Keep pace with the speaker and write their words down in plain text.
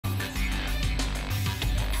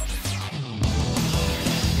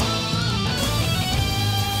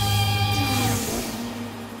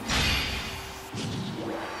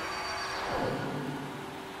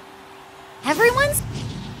everyone's...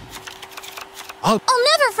 I'll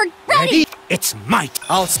never forget. Ready? It's my...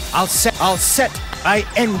 I'll set. I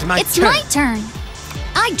end my turn. It's my turn.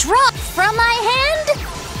 I draw from my hand.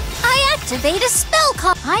 I activate a spell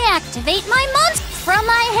card. I activate my monster from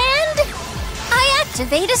my hand. I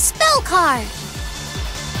activate a spell card.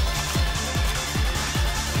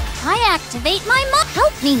 I activate my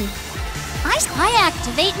help me. I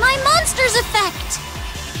activate my monster's effect.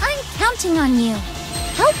 I'm counting on you.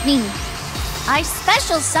 Help me. I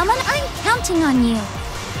special summon. I'm counting on you.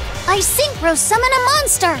 I synchro summon a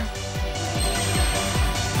monster.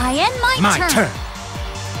 I end my turn.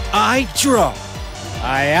 I draw.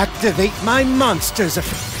 I activate my monster's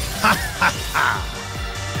effect.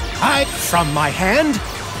 From my hand.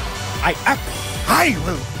 I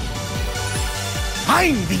will.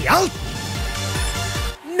 I'm the out.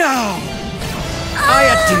 No. I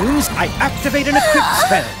attunes. I activate an equip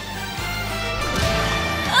spell.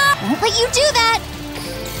 Won't let you do that.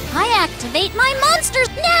 I activate my monsters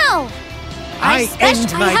now. I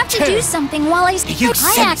end my have turn. To do something while I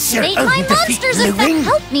activate my monster's effect.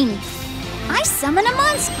 Help me. I summon a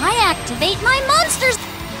monster. I activate my monsters.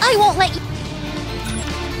 I won't let you.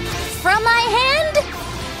 From my hand,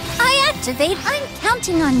 I activate. I'm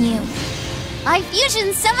counting on you. I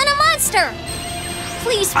fusion summon a monster.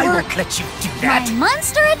 Please work. I won't let you do that. My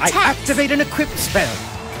monster attacks. I activate an equip spell.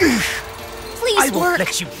 Please I won't work.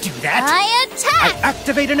 let you do that. I attack. I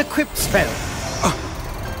activate an equip spell.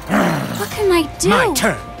 What can I do? My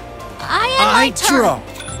turn. I draw.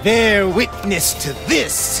 Bear witness to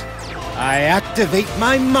this. I activate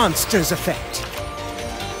my monster's effect.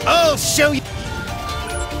 I'll show you.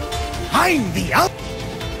 I'm the out.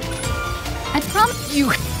 I promise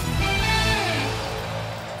You.